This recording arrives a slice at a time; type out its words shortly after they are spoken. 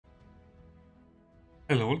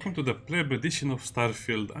Hello, welcome to the Pleb edition of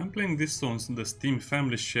StarField. I'm playing this on the Steam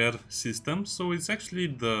Family Share system, so it's actually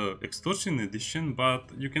the Extortion edition, but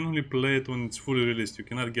you can only play it when it's fully released. You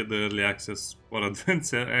cannot get the early access or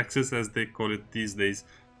advanced access as they call it these days.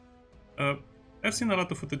 I've seen a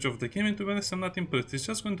lot of footage of the game and to be honest I'm not impressed. It's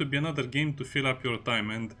just going to be another game to fill up your time,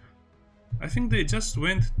 and I think they just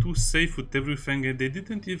went too safe with everything and they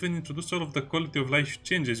didn't even introduce all of the quality of life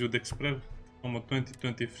changes you'd expect from a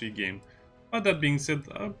 2023 game. But that being said,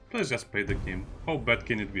 let's just play the game. How bad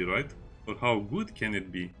can it be, right? Or how good can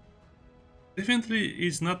it be? Definitely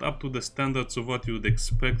it's not up to the standards of what you would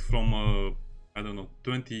expect from, I don't know,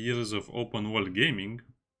 20 years of open world gaming.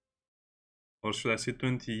 Or should I say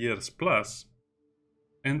 20 years plus.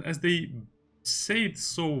 And as they say it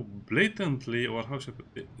so blatantly, or how should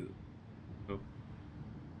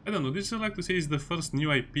I don't know, this is like to say is the first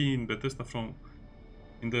new IP in Bethesda from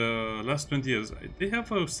in the last 20 years. They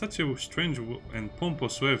have such a strange and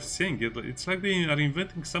pompous way of saying it. It's like they are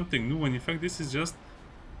inventing something new, and in fact this is just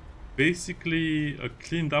basically a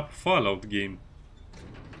cleaned up Fallout game.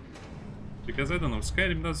 Because I don't know,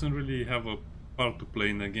 Skyrim doesn't really have a part to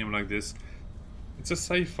play in a game like this. It's a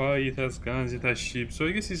sci-fi, it has guns, it has ships, so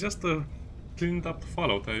I guess it's just a cleaned up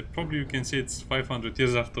Fallout. Probably you can say it's 500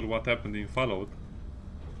 years after what happened in Fallout.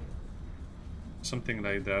 Something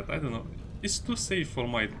like that, I don't know. It's too safe for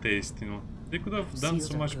my taste, you know. They could have done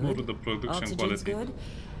so much more with the production quality. Good.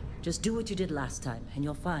 Just do what you did last time, and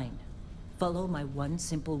you're fine. Follow my one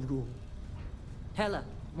simple rule. Hella,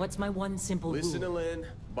 what's my one simple rule? Listen to Lynn.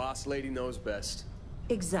 Boss lady knows best.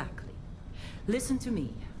 Exactly. Listen to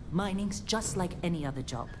me. Mining's just like any other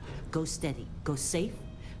job. Go steady, go safe,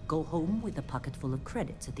 go home with a pocket full of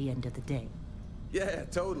credits at the end of the day. Yeah,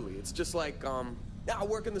 totally. It's just like, I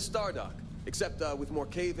work in the Stardock. Except with more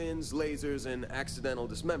cave-ins, lasers, and accidental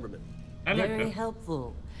dismemberment. Very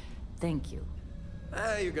helpful. Thank you.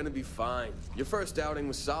 You're gonna be fine. Your first outing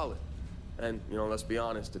was solid. And, you know, let's be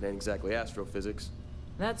honest, it ain't exactly astrophysics.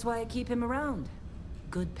 That's why I keep him around.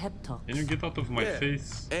 Good pep talks. Can you get out of my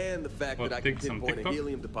face? And the fact that I can pinpoint a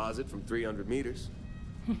helium deposit from 300 meters.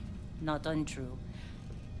 Not untrue.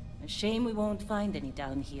 A shame we won't find any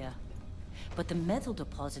down here. But the metal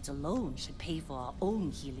deposits alone should pay for our own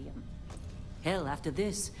helium. Hell, after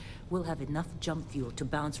this, we'll have enough jump fuel to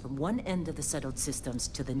bounce from one end of the settled systems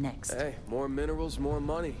to the next. Hey, more minerals, more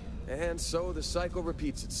money. And so the cycle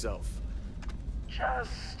repeats itself.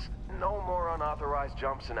 Just no more unauthorized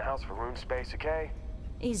jumps in the house for rune space, okay?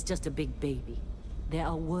 He's just a big baby. There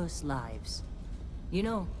are worse lives. You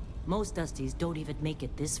know, most Dusties don't even make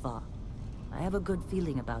it this far. I have a good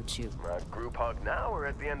feeling about you. Group hug now or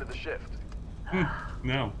at the end of the shift?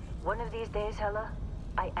 Now. One of these days, Hella,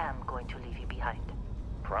 I am going to leave you behind.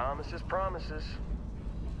 Promises, promises.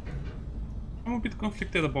 I'm a bit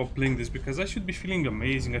conflicted about playing this because I should be feeling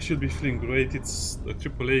amazing, I should be feeling great. It's a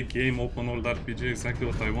AAA game, open world RPG, exactly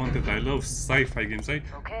what I wanted. I love sci-fi games. I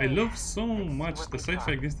love so much the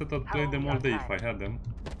sci-fi games that I'd play them all day if I had them.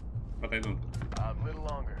 But I don't. A little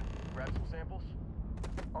longer. Grab some samples?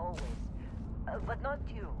 Always. But not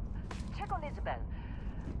you. Check on Isabel.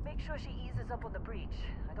 Make sure she eases up on the breach.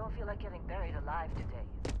 I don't feel like getting buried alive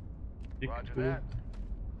today. Roger that.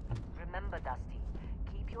 Remember, Dusty,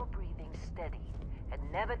 keep your breathing steady and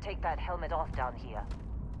never take that helmet off down here.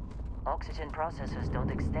 Oxygen processors don't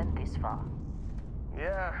extend this far.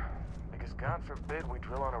 Yeah, because God forbid we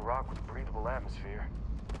drill on a rock with a breathable atmosphere.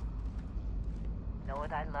 Know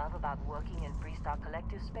what I love about working in Freestock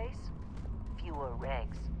Collective space? Fewer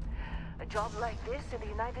regs. A job like this in the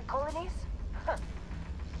United Colonies? Huh.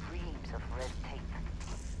 Reams of red tape.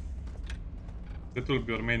 That will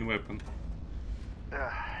be our main weapon.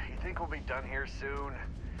 You think we'll be done here soon?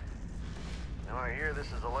 Now I hear this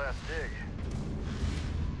is the last dig.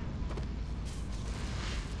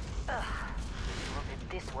 Look at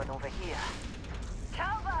this one over here.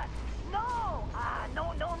 Calvert! No!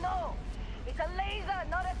 No. It's a laser,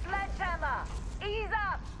 not a sledgehammer. Ease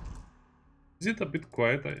up! Is it a bit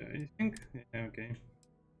quiet? I think. Yeah, okay.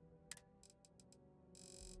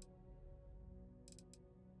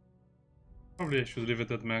 Probably I should leave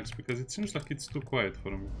it at max because it seems like it's too quiet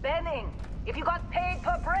for me. Benning, if you got paid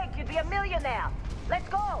per break, you'd be a millionaire. Let's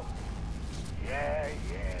go. Yeah,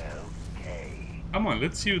 okay. Come on,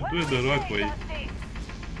 let's see you do it the right way. Dusty.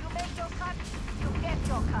 You make your cut, you get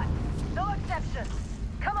your cut. No exceptions.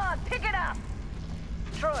 Come on, pick it up.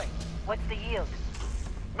 Troy, what's the yield?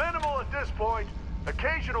 Minimal at this point.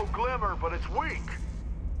 Occasional glimmer, but it's weak.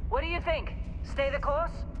 What do you think? Stay the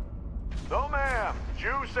course? No, ma'am.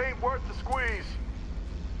 Juice ain't worth the squeeze.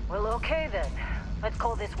 Well, okay then. Let's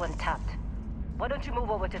call this one tapped. Why don't you move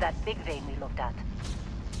over to that big vein we looked at?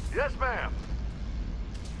 Yes, ma'am.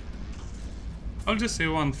 I'll just say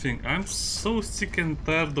one thing. I'm so sick and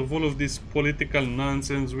tired of all of this political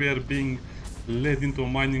nonsense. We are being led into a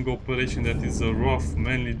mining operation that is a rough,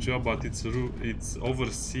 manly job, but it's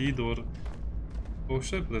overseen or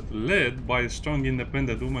should I put it, led by a strong,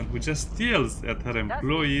 independent woman who just yells at her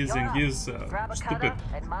employees and gives stupid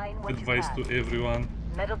advice to everyone.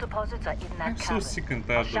 Metal deposits are in that I'm so sick and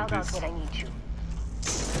tired of this. when I need you.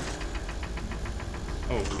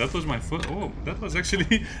 Oh, that was my first. Oh, that was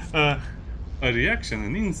actually a reaction,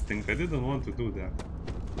 an instinct. I didn't want to do that.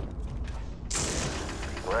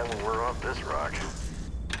 Glad when we're off this rock.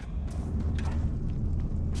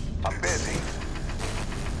 I'm busy.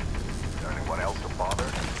 Is there anyone else to bother?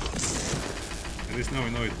 At least now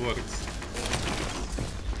we know it works.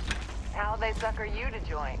 How'd they sucker you to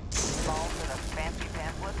join? Balls in a fancy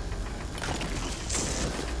pamphlet?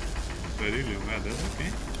 They're really mad, that's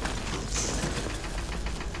okay.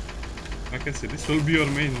 Like I said, this will be your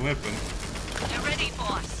main weapon. You're ready,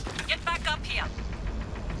 boss. Get back up here.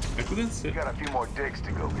 I couldn't say. Got a few more digs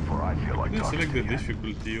to go before I feel like Let's talking select to the you.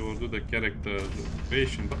 difficulty or do the character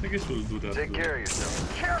patient, but I guess we'll do that Take too. care of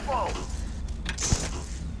yourself. Careful!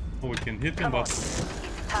 Oh, we can hit him, Come on. but It's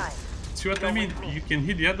time. see what I mean? You can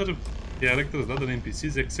hit the other characters, the other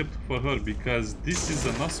NPCs, except for her, because this is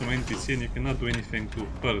an awesome NPC and you cannot do anything to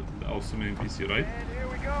hurt the awesome NPC, right? And here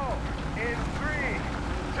we go. In 3,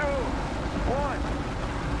 2, 1.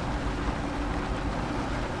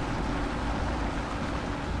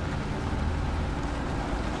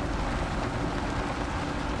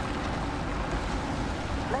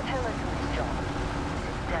 Let Helen do his job.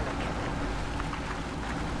 It's delicate.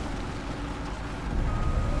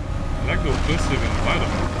 I like the oppressive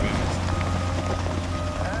environment, to be honest.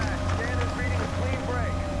 Standard's reading a clean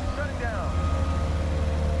break. Shut it down.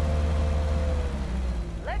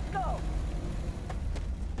 Let's go.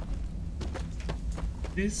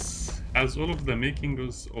 This has all of the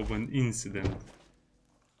makings of an incident.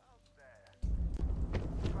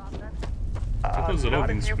 That was a Not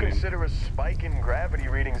loading if you screen. consider a spike in gravity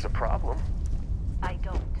readings a problem. I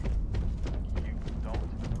don't. You don't?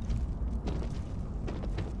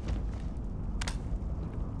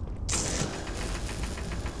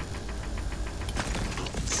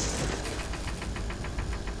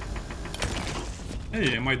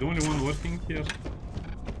 Hey, am I the only one working here?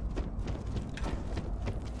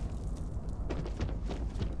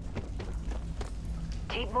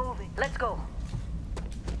 Keep moving. Let's go.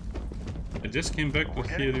 I just came back to We're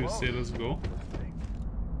hear getting you close. say let's go.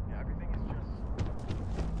 Yeah, everything is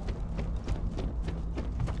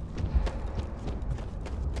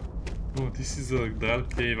just... Oh, this is a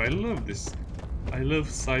dark cave. I love this. I love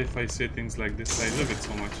sci-fi settings like this. I love it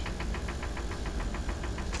so much.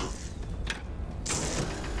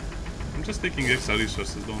 I'm just taking extra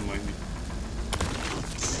resources, don't mind me.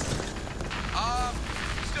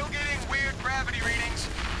 Still getting weird gravity readings.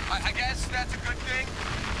 I guess that's a good thing.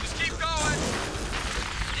 Just keep going.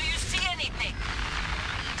 Do you see anything?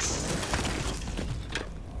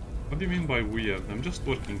 What do you mean by weird? I'm just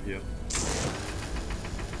working here.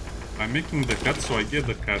 I'm making the cut so I get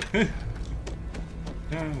the cut.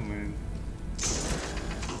 Oh man.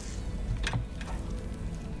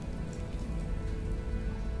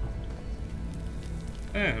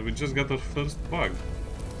 Yeah, we just got our first bug.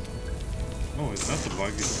 Oh, it's not a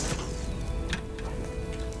bug, it's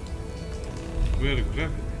weird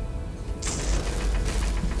gravity.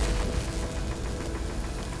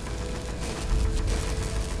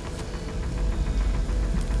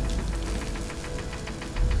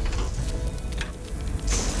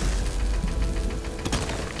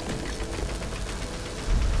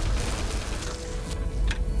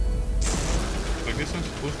 I guess I'm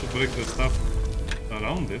supposed to break the stuff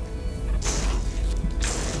around it.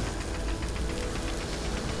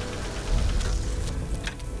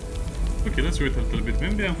 Okay, let's wait a little bit.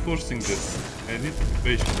 Maybe I'm forcing this. I need to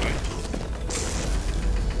be patient, right?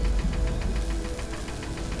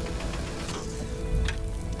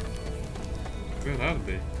 Where are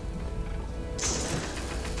they?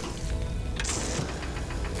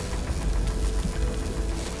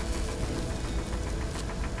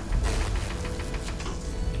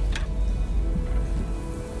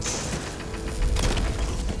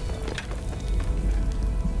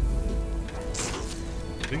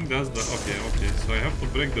 I think that's the... okay, so I have to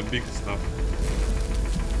break the big stuff.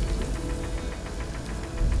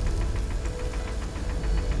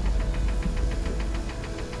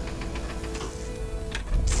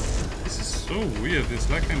 This is so weird, it's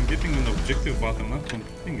like I'm getting an objective but I'm not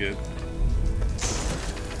completing it.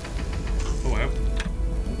 Oh, I have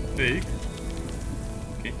to take...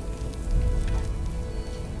 okay.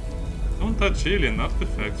 don't touch alien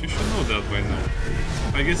artifacts, you should know that by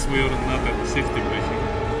now. I guess we are not at the safety briefing.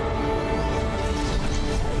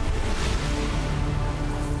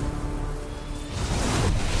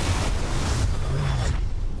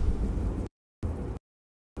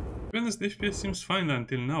 To be honest, the FPS seems fine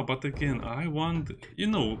until now, but again, I want... You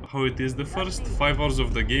know how it is, the first 5 hours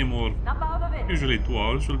of the game, or usually 2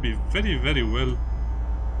 hours, will be very, very well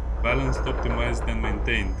balanced, optimized and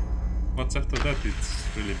maintained. But after that, it's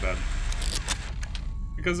really bad.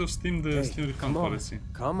 Because of Steam, the Steam refund policy.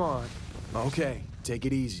 Come on. Okay, take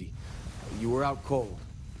it easy. You were out cold.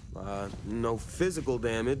 No physical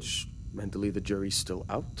damage. Mentally, the jury's still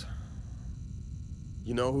out.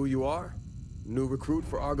 You know who you are? New recruit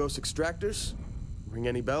for Argos Extractors? Ring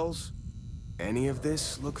any bells? Any of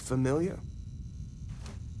this look familiar?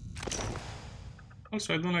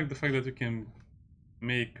 Also, I don't like the fact that you can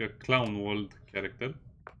make a clown world character.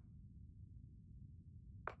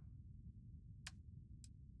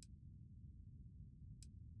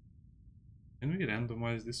 Can we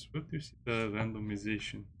randomize this? Where do you see the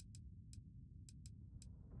randomization?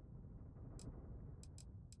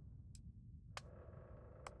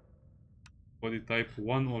 Body type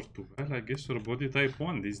 1 or 2? Well, I guess we're body type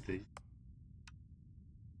 1 these days.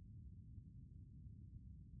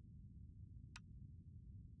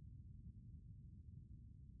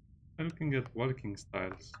 I'm looking at working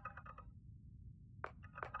styles.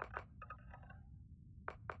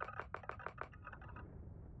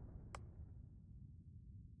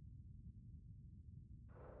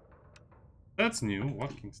 That's new,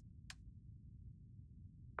 working style.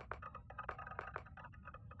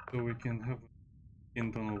 So we can have a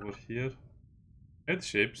Hinton over here. Head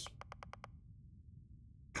shapes.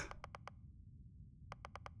 I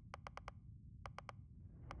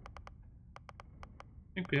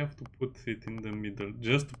think we have to put it in the middle,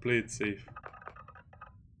 just to play it safe.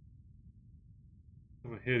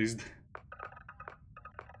 Over here is the...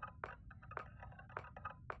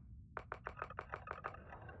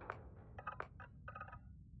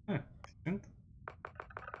 Decent.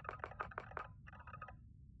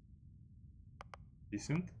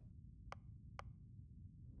 Decent.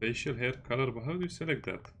 Facial hair color, but how do you select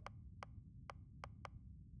that?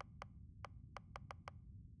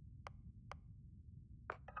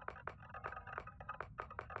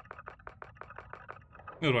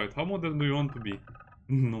 Alright, how modern do you want to be?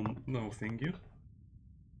 No, thank you.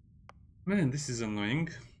 Man, this is annoying.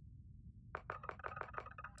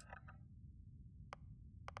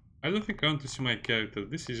 I don't think I want to see my character.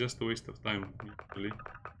 This is just a waste of time, usually.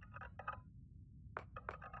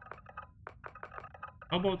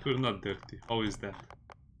 How about we're not dirty? How is that?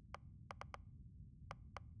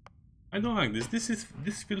 I don't like this.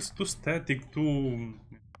 This feels too static, too...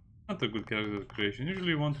 Not a good character creation. Usually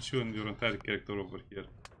you want to show your entire character over here.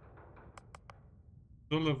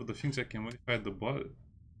 All of the things I can modify the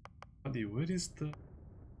body. Where is the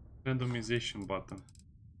randomization button?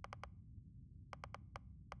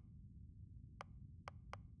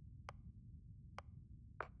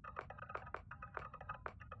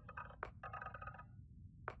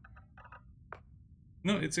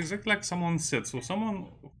 No, it's exactly like someone said. So someone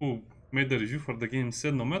who made a review for the game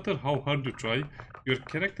said no matter how hard you try, your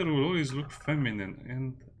character will always look feminine,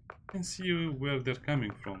 and I can see where they're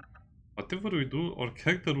coming from. Whatever we do, our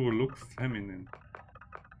character will look feminine.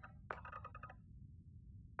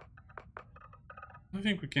 I don't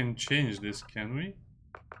think we can change this, can we?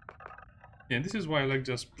 Yeah, this is why I like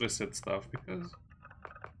just preset stuff, because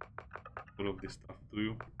all of this stuff, do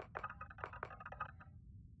you?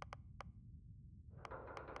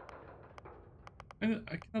 And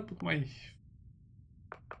I cannot put my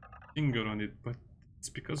finger on it, but it's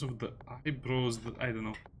because of the eyebrows that I don't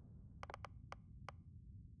know.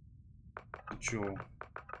 Jaw.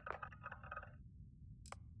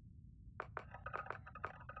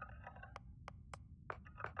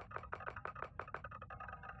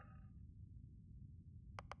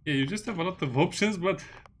 Yeah, you just have a lot of options, but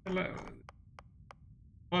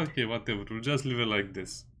okay, whatever. We'll just leave it like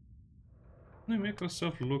this. Can we make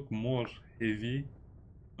ourselves look more heavy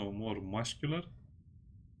or more muscular?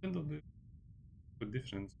 End of the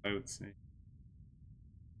difference, I would say.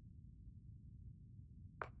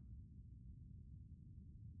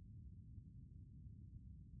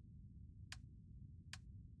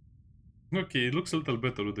 Okay, it looks a little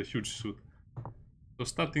better with a huge suit. So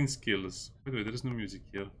starting skills. By the way, there is no music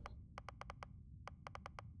here.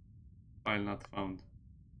 File not found.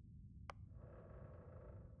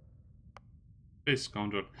 Face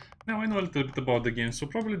counter. Now I know a little bit about the game, so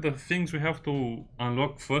probably the things we have to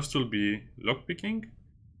unlock first will be lockpicking,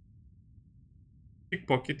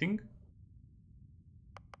 pickpocketing,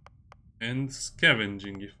 and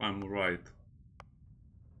scavenging, if I'm right.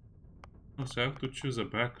 So I have to choose a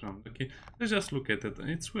background. Okay, let's just look at it.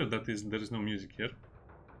 It's weird that there is no music here.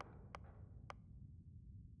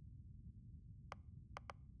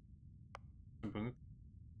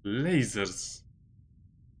 Lasers.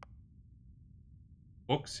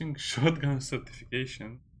 Boxing shotgun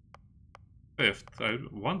certification. Theft. I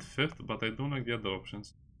want theft, but I don't like the other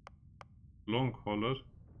options. Long hauler.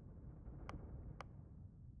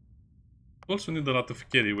 Also need a lot of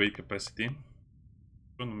carry weight capacity.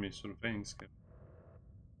 Economy, surveying skill.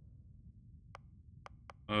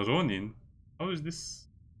 Ronin. How is this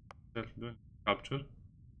self-doing? Capture.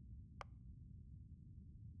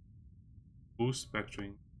 Boost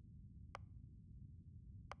factoring.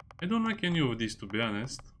 I don't like any of these, to be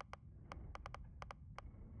honest.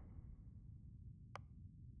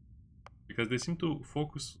 Because they seem to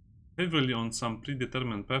focus heavily on some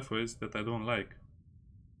predetermined pathways that I don't like.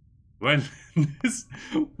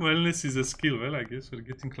 Wellness is a skill. Well, I guess we're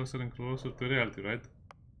getting closer and closer to reality, right?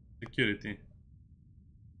 Security.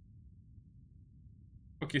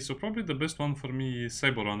 Okay, so probably the best one for me is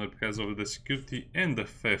Cyber Runner because of the security and the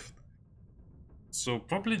theft. So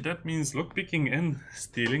probably that means lockpicking and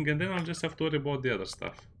stealing, and then I'll just have to worry about the other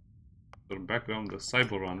stuff. So background, the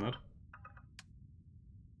Cyber Runner.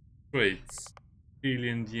 Traits.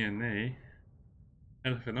 Alien DNA.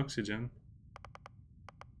 Health and oxygen.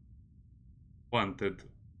 Wanted.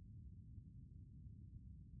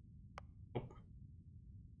 Oh.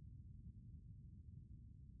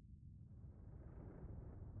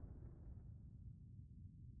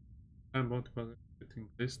 I'm about to getting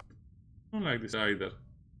list. I don't like this either.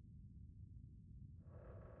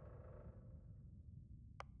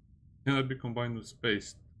 Cannot be combined with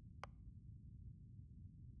space.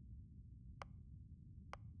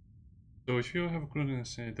 So if you have a crew and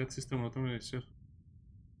say that system not only itself,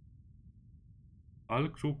 all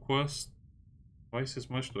crew cost twice as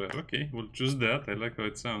much to have. Okay, we'll choose that. I like how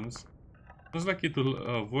it sounds. Sounds like it will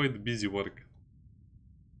avoid busy work.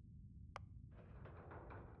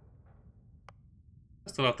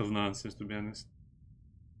 Just a lot of nonsense, to be honest.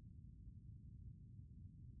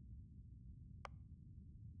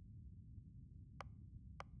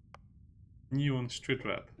 Neon street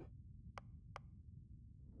rat.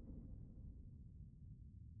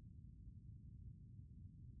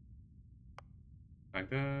 Like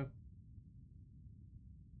that.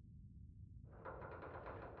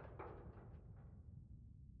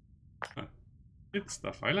 Huh. Good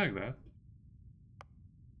stuff. I like that.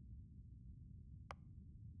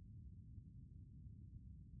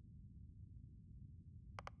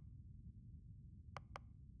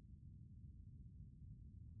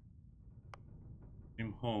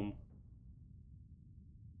 Home.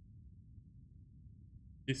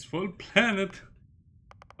 Peaceful planet.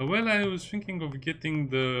 Well, I was thinking of getting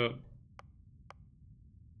the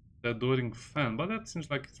adoring fan, but that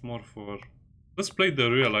seems like it's more for. Let's play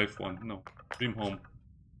the real life one. No, dream home.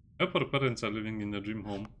 Our parents are living in a dream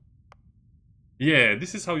home. Yeah,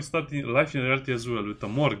 this is how you start life in reality as well, with a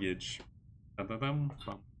mortgage. Okay.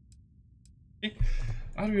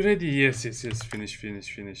 Are we ready? Yes. Finish.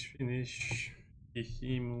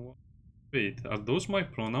 Wait, are those my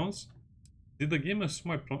pronouns? Did the game assume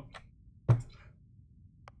my pronouns?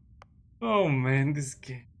 Oh man, this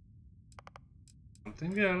game.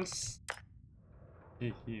 Something else.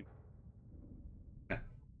 Him.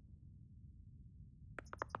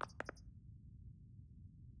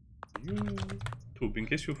 YouTube, in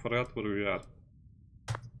case you forgot where we are.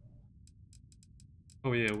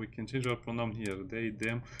 Oh yeah, we can change our pronoun here. They,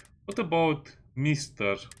 them. What about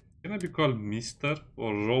Mr.? Can I be called Mr.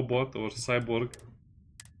 or Robot or Cyborg?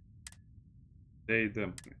 They,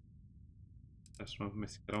 them. That's not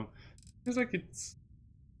messing around. Seems like it's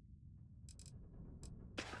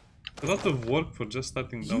a lot of work for just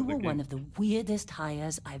starting down the game. You were one of the weirdest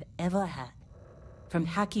hires I've ever had. From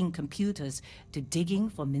hacking computers to digging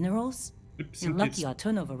for minerals. You're lucky our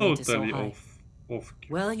turnover rate is so high. Off.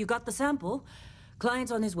 Well, you got the sample.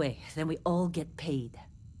 Client's on his way. Then we all get paid.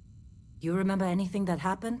 You remember anything that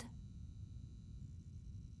happened?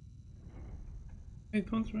 I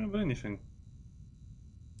don't remember anything.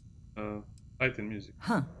 Light and music.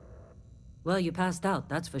 Huh. Well, you passed out,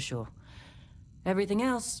 that's for sure. Everything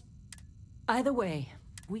else... Either way,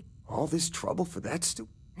 we... All this trouble for that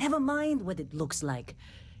Never mind what it looks like.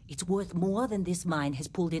 It's worth more than this mine has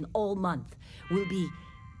pulled in all month. We'll be...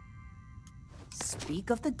 Speak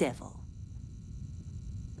of the devil.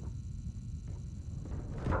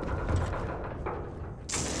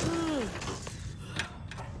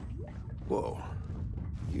 Whoa.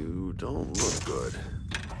 You don't look good.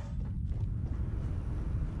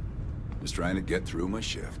 Just trying to get through my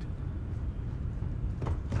shift.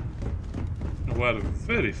 We're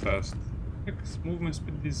very fast. X movement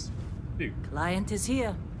speed is big. Client is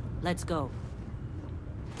here. Let's go.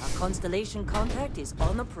 Our constellation contact is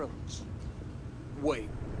on approach. Wait,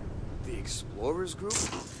 the Explorers group?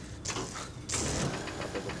 Thought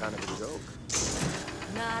they were kind of a joke.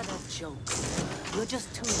 Not a joke. You're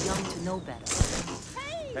just too young to know better.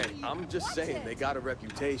 Hey, I'm just saying they got a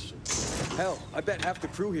reputation. Hell, I bet half the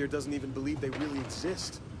crew here doesn't even believe they really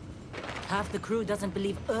exist. Half the crew doesn't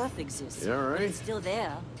believe Earth exists. You all right? But it's still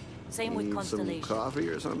there. Same with Need Constellation. some coffee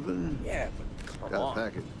or something? Yeah, but come Got a on.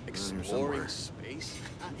 package. Exploring space?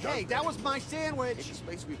 Hey, that was my sandwich! It's a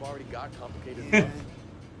space we've already got complicated enough.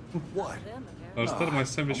 What? I'll start my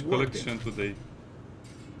sandwich collection today.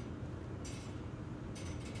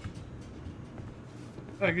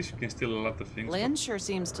 I guess you can steal a lot of things. Lynn sure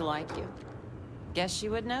seems to like you. Guess she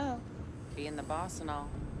would know, being the boss and all.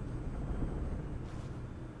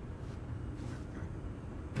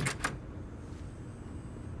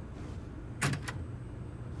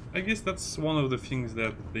 I guess that's one of the things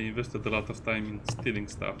that they invested a lot of time in stealing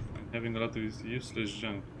stuff and having a lot of this useless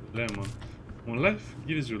junk. Lemon. When life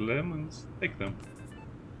gives you lemons, take them.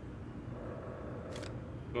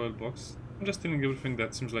 Oil box. I'm just stealing everything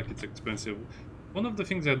that seems like it's expensive. One of the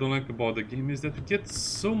things I don't like about the game is that you get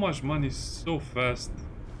so much money so fast.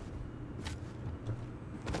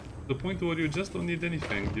 To the point where you just don't need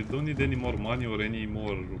anything. You don't need any more money or any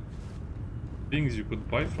more things you could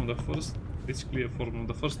buy from the first, basically from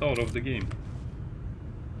the first hour of the game.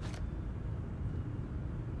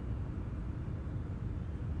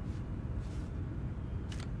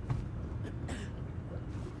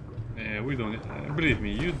 We don't. Believe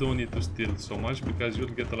me, you don't need to steal so much because you'll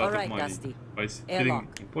get a lot of money Dusty. by stealing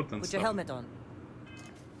Airlock. important Put stuff. your helmet on.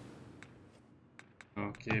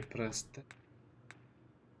 Okay, press that.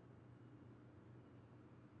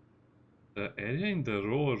 The area in the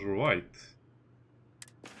lower right.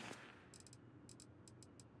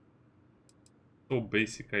 So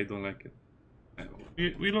basic, I don't like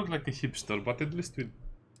it. We look like a hipster, but at least we.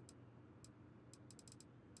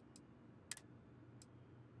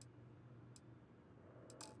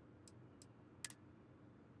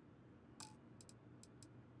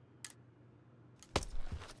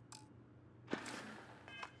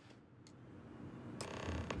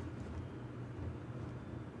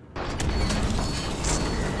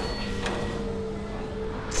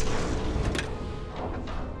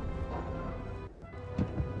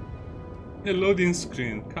 A loading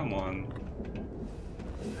screen, come on.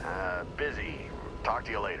 Busy. Talk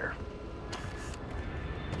to you later.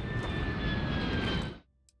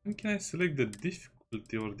 When can I select the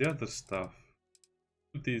difficulty or the other stuff?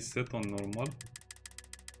 Difficulty is set on normal.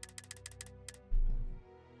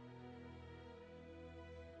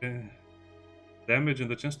 Damage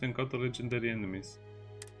and the chance to encounter legendary enemies.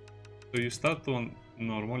 So you start on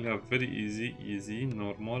normal, you have very easy, easy,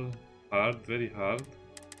 normal, hard, very hard.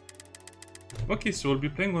 Okay, so we'll be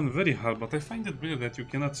playing on very hard, but I find it weird that you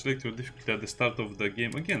cannot select your difficulty at the start of the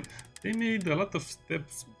game. Again, they made a lot of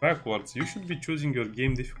steps backwards. You should be choosing your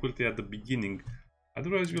game difficulty at the beginning.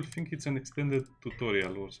 Otherwise, you'll think it's an extended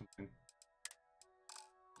tutorial or something.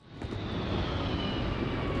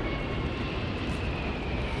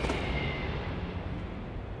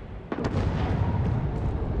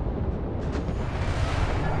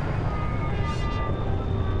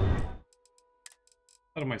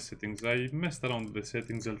 Are my settings? I messed around with the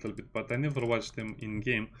settings a little bit, but I never watched them in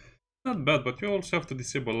game. Not bad, but you also have to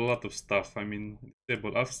disable a lot of stuff. I mean,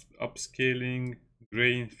 disable upscaling,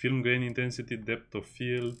 grain, film grain intensity, depth of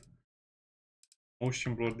field,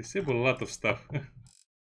 motion blur, disable a lot of stuff.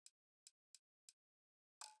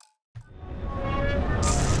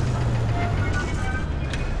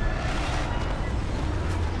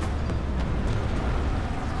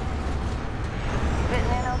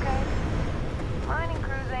 Fitting in okay? Mining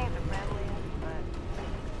crews ain't the friendliest, but...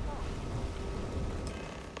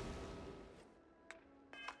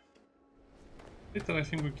 Later I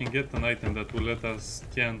think we can get an item that will let us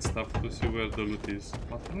scan stuff to see where the loot is.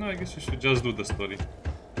 But for now I guess we should just do the story.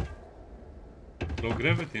 Low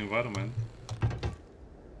gravity environment.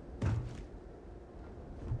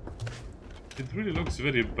 It really looks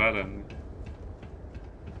very barren.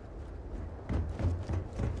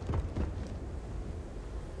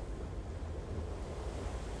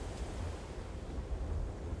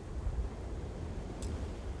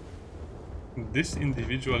 This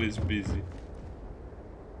individual is busy.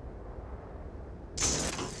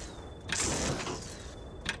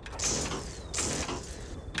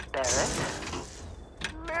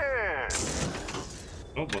 Man,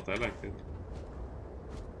 Oh, but I like it.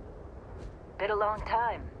 Been a long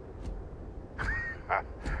time.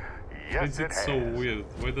 Yes, It's so weird.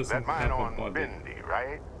 Why doesn't That it mine have a on body? Bendy,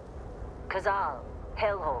 right? Kazal,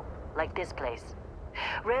 hellhole, like this place.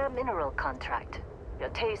 Rare mineral contract. Your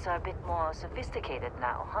tastes are a bit more sophisticated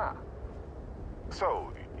now, huh?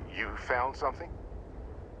 So, you found something?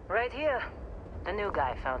 Right here. The new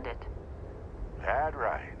guy found it. That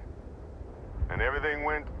right. And everything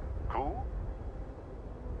went cool?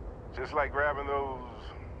 Just like grabbing those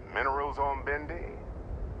minerals on Bendy?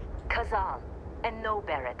 Kazal. And no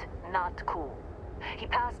Barrett. Not cool. He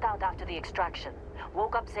passed out after the extraction.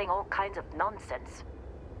 Woke up saying all kinds of nonsense.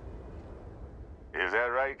 Is that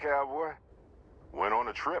right, cowboy? Went on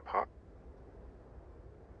a trip, huh?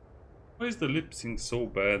 Why is the lip sync so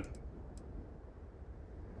bad?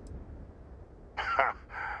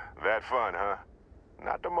 That fun, huh?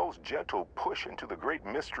 Not the most gentle push into the great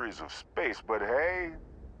mysteries of space, but hey,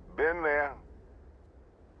 been there.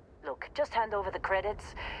 Look, just hand over the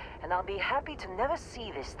credits, and I'll be happy to never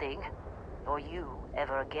see this thing, or you,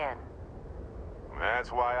 ever again.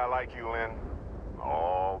 That's why I like you, Lynn.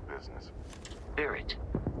 All business. Barrett,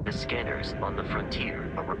 the scanners on the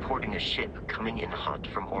frontier are reporting a ship coming in hot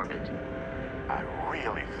from orbit. I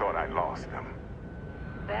really thought I lost them.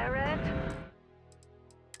 Barrett?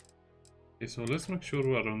 Okay, so let's make sure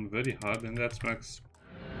we are on very hard, and that's max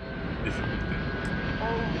difficulty.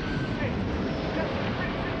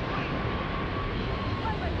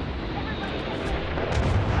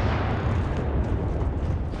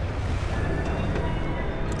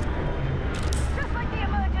 Just like the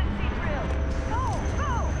emergency drill. Go,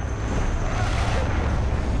 go!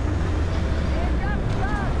 There's your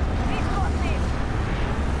blood. These corpses.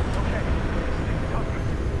 Okay, stick cover.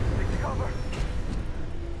 Stick cover.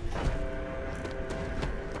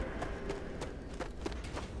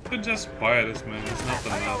 They're just pirates, man. It's not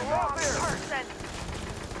enough. Person.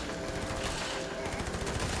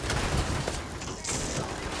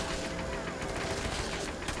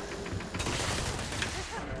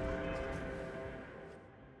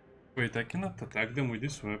 Wait, I cannot attack them with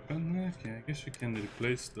this weapon? Okay, I guess we can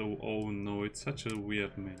replace the... Oh no, it's such a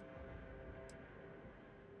weird menu.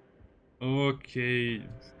 Okay.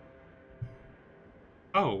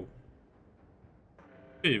 Oh.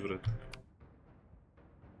 Favorite.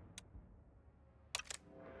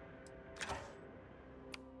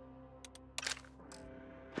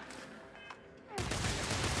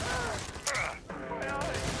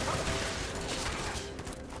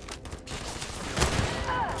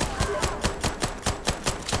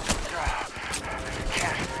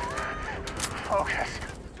 Focus.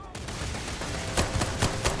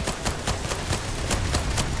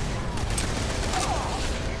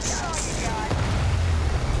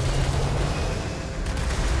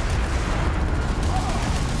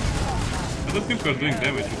 I don't think we're doing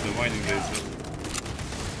damage with the mining laser.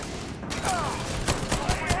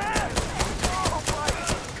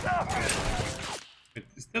 Wait,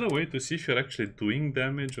 is there a way to see if you're actually doing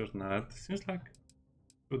damage or not? Seems like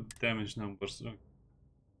good damage numbers.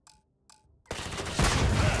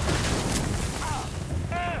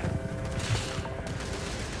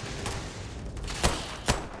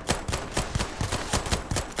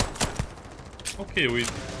 Okay, we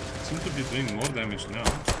seem to be doing more damage now.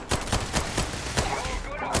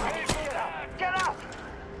 Get up!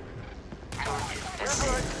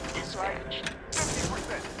 Dispatched.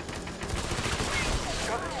 50%.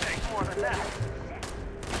 Doesn't take more than that.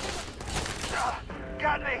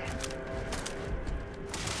 Got me!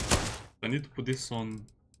 I need to put this on.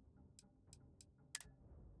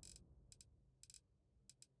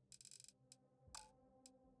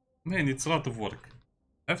 Man, it's a lot of work.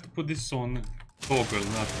 I have to put this on toggle,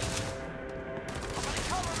 not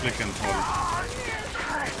click and hold.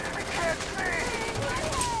 I can't see!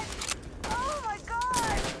 Oh my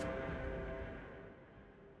god!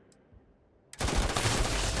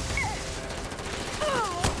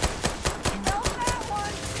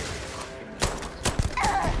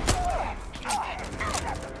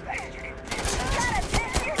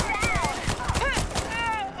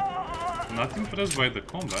 Not impressed by the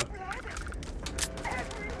combat.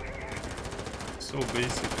 So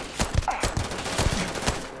basic.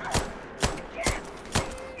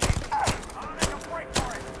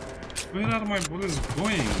 Where are my bullets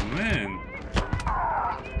going, man?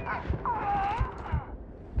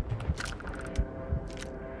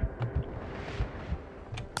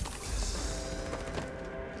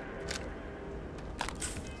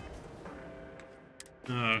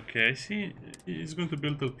 Okay, I see. It's going to be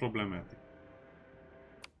a little problematic.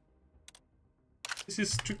 This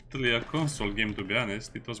is strictly a console game, to be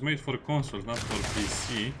honest. It was made for consoles, not for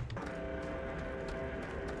PC.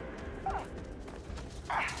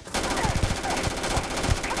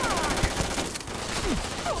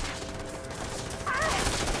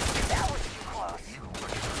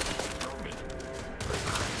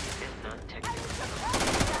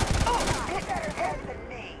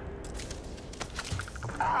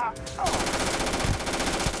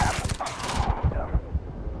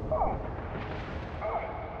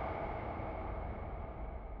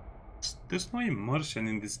 there's no immersion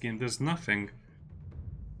in this game. There's nothing.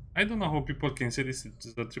 I don't know how people can say this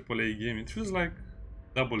is a AAA game. It feels like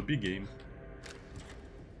double B game.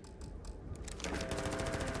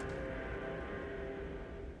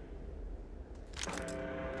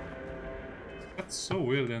 That's so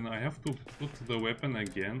weird, and I have to put the weapon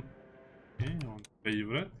again. Okay, on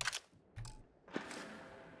favorite.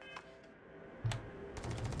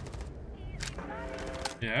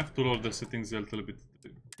 Yeah, I have to lower the settings a little bit.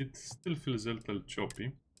 It still feels a little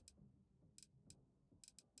choppy.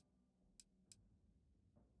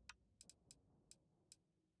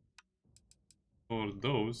 For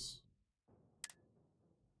those.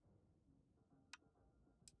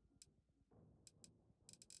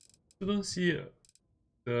 I don't see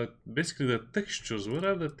basically the textures. Where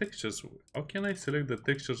are the textures? How can I select the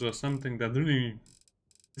textures or something that really...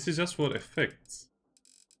 This is just for effects.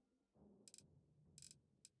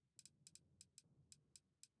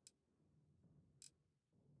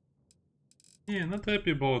 Yeah, not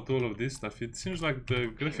happy about all of this stuff. It seems like the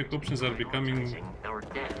graphic options are becoming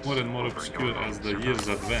more and more obscure as the years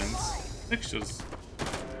advance. Textures.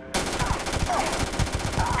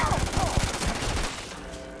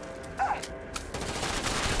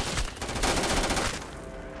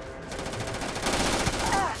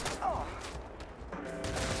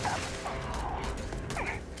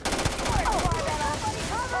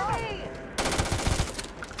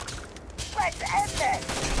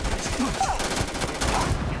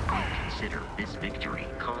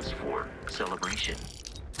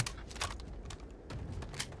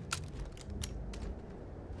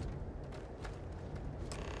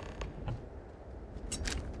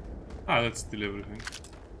 Let's steal everything.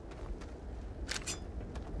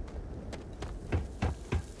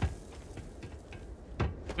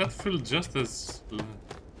 That feels just as...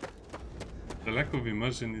 The lack of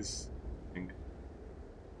immersion is...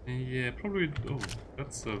 Yeah, probably... Oh,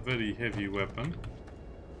 that's a very heavy weapon.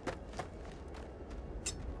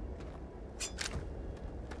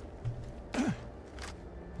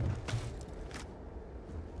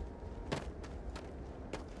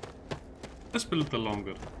 Let's be a little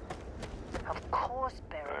longer.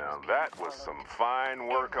 Well, that was some fine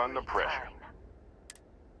work under pressure.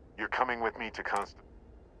 You're coming with me to Constant.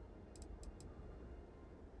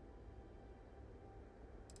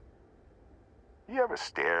 You ever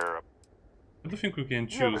stare up? I don't think we can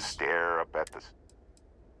choose. You ever stare up at this?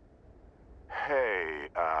 Hey,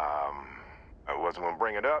 I wasn't gonna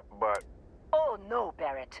bring it up, but... Oh, no,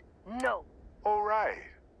 Barrett. No. All right.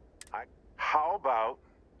 How about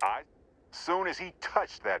soon as he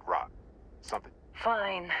touched that rock, something...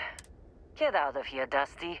 Fine. Get out of here,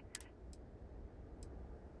 Dusty.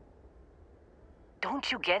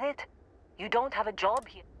 Don't you get it? You don't have a job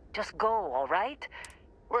here. Just go, all right?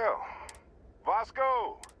 Well,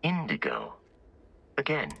 Vasco! Indigo.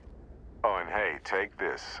 Again. Oh, and hey, take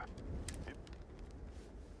this.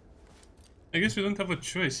 I guess we don't have a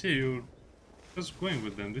choice here. You're just going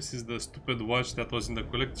with them. This is the stupid watch that was in the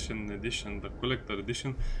collection edition, the collector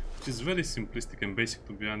edition, which is very simplistic and basic,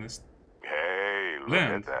 to be honest. Hey, look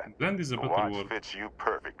Bland. at that. Bland is a The better watch word. fits you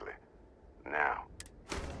perfectly. Now.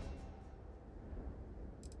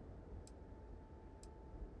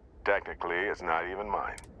 Technically, it's not even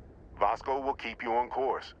mine. Vasco will keep you on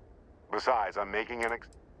course. Besides, I'm making an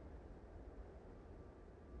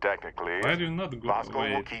Technically, Why are you not going Vasco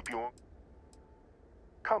away? will keep you on...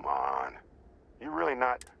 Come on. You're really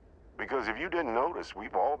not... Because if you didn't notice,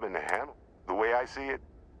 we've all been handled. The way I see it,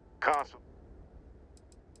 constant.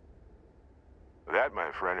 That,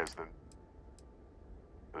 my friend, is the...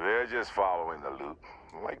 They're just following the loop,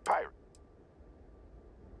 like pirates.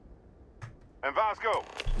 And Vasco,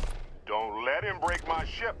 don't let him break my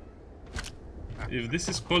ship. If this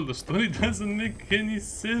is called a story, it doesn't make any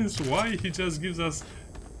sense. Why he just gives us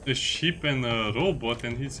a ship and a robot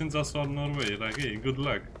and he sends us on our way? Like, hey, good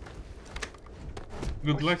luck.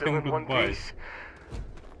 Good luck and goodbye.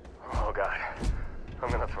 Oh god, I'm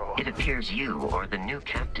gonna throw up. It appears you are the new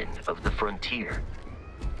captain of the Frontier.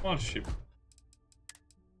 More ship.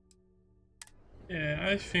 Yeah,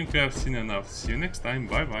 I think we have seen enough. See you next time.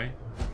 Bye bye.